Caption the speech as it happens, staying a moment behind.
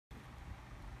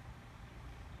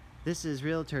This is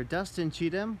Realtor Dustin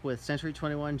Cheatham with Century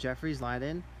 21 Jeffries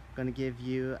Leiden. Going to give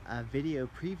you a video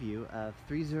preview of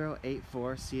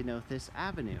 3084 Ceanothus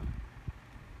Avenue.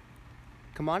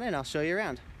 Come on in, I'll show you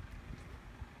around.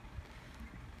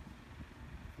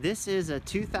 This is a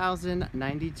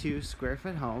 2,092 square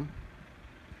foot home.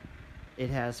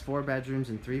 It has 4 bedrooms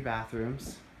and 3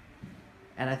 bathrooms.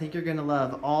 And I think you're going to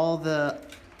love all the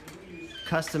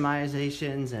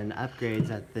customizations and upgrades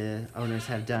that the owners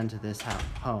have done to this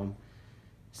home.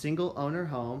 Single owner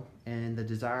home in the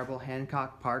desirable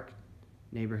Hancock Park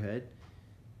neighborhood.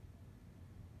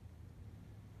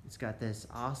 It's got this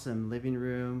awesome living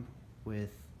room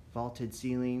with vaulted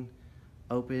ceiling,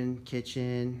 open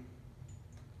kitchen,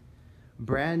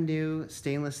 brand new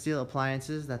stainless steel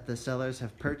appliances that the sellers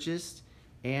have purchased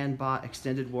and bought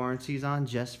extended warranties on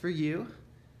just for you.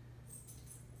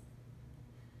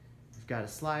 We've got a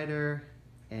slider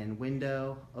and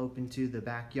window open to the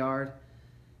backyard,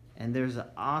 and there's an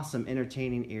awesome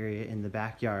entertaining area in the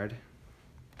backyard.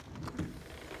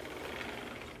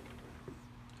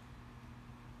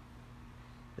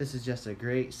 This is just a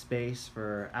great space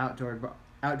for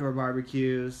outdoor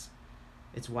barbecues.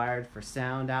 It's wired for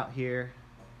sound out here.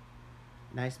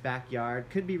 Nice backyard.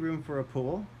 Could be room for a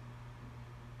pool.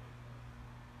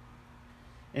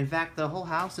 In fact, the whole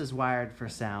house is wired for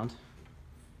sound.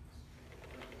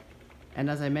 And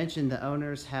as I mentioned, the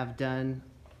owners have done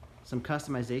some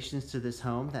customizations to this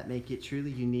home that make it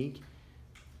truly unique.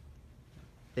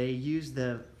 They used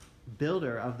the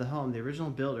builder of the home, the original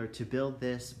builder, to build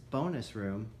this bonus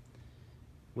room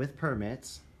with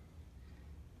permits.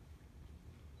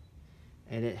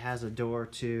 And it has a door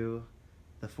to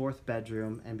the 4th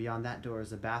bedroom, and beyond that door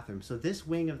is a bathroom. So this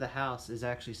wing of the house is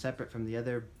actually separate from the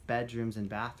other bedrooms and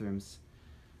bathrooms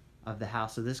of the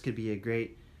house. So this could be a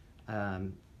great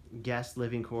guest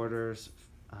living quarters,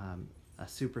 a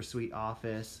super sweet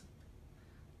office,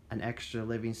 an extra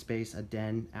living space, a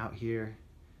den out here.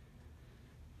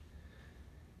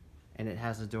 And it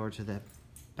has a door to the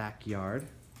backyard.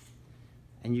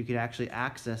 And you could actually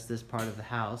access this part of the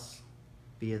house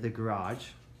via the garage.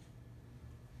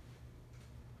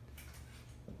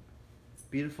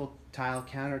 Beautiful tile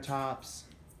countertops,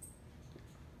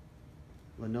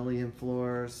 linoleum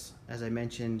floors, as I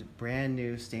mentioned, brand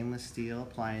new stainless steel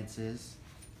appliances.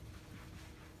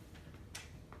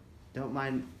 Don't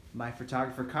mind my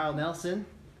photographer Carl Nelson,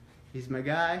 he's my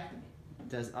guy,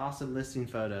 does awesome listing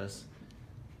photos.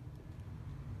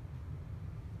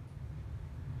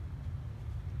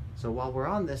 So while we're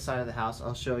on this side of the house,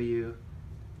 I'll show you,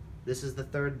 this is the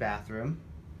 3rd bathroom.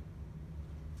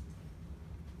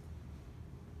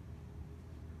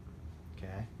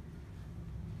 Okay.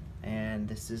 And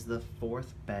this is the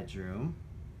 4th bedroom.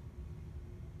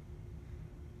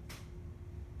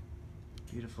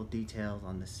 Beautiful details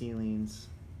on the ceilings.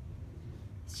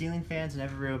 Ceiling fans in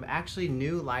every room. Actually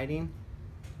new lighting.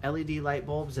 LED light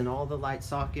bulbs in all the light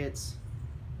sockets.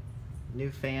 New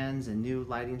fans and new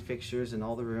lighting fixtures in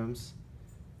all the rooms.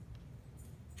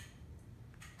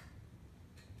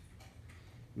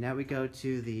 Now we go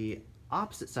to the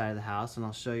opposite side of the house, and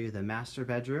I'll show you the master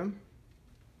bedroom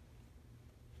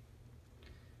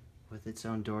with its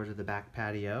own door to the back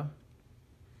patio.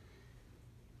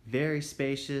 Very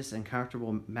spacious and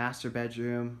comfortable master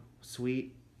bedroom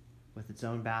suite with its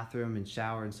own bathroom and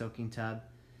shower and soaking tub.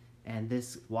 And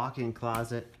this walk-in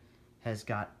closet has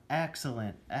got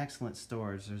excellent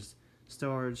storage. There's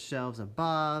storage shelves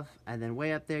above, and then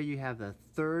way up there you have the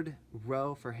 3rd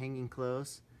row for hanging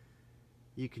clothes.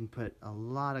 You can put a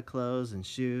lot of clothes and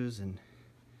shoes and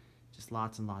just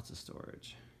lots and lots of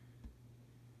storage.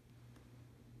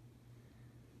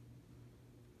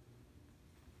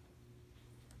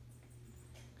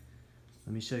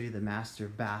 Let me show you the master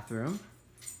bathroom.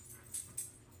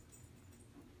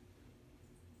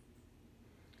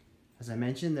 As I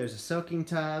mentioned, there's a soaking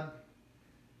tub,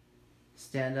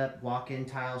 stand-up walk-in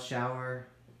tile shower,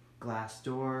 glass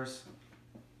doors,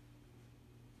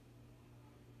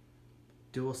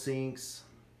 dual sinks,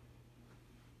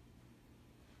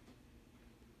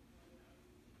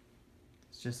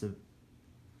 it's just a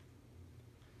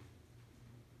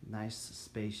nice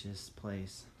spacious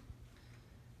place.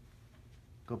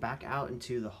 Go back out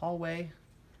into the hallway,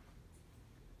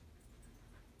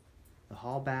 the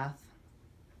hall bath.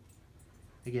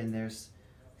 Again, there's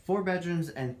 4 bedrooms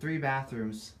and 3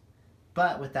 bathrooms,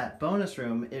 but with that bonus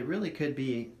room, it really could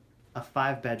be a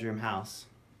 5-bedroom house.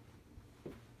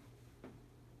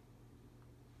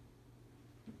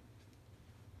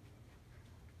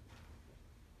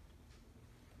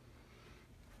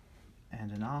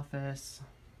 And an office.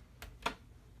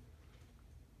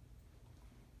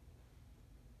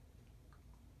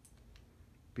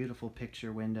 beautiful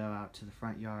picture window out to the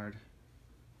front yard.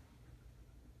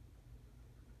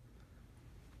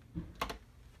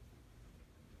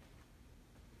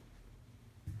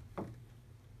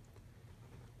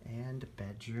 And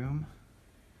bedroom.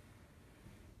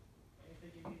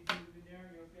 Anything you need to do in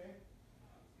there? You okay?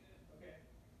 Okay.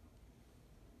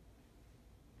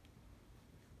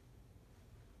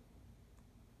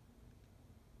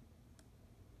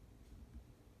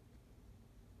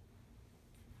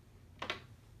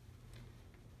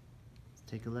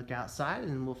 Let's take a look outside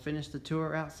and we'll finish the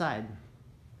tour outside.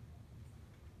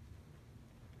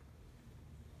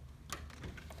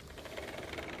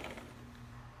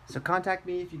 So contact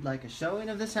me if you'd like a showing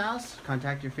of this house.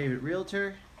 Contact your favorite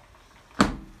realtor.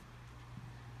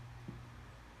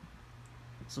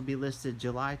 This will be listed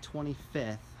July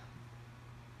 25th.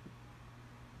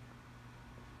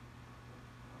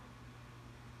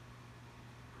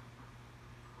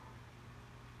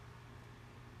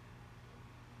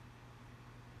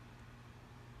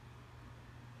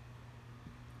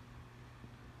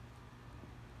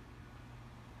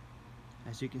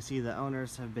 As you can see, the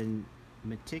owners have been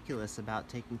meticulous about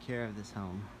taking care of this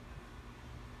home.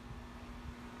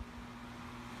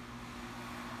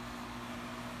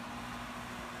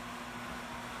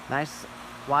 Nice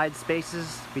wide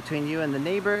spaces between you and the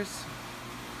neighbors.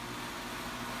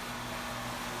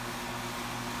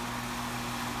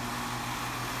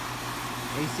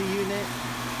 AC unit.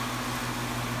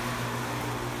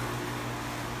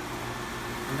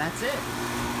 And that's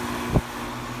it.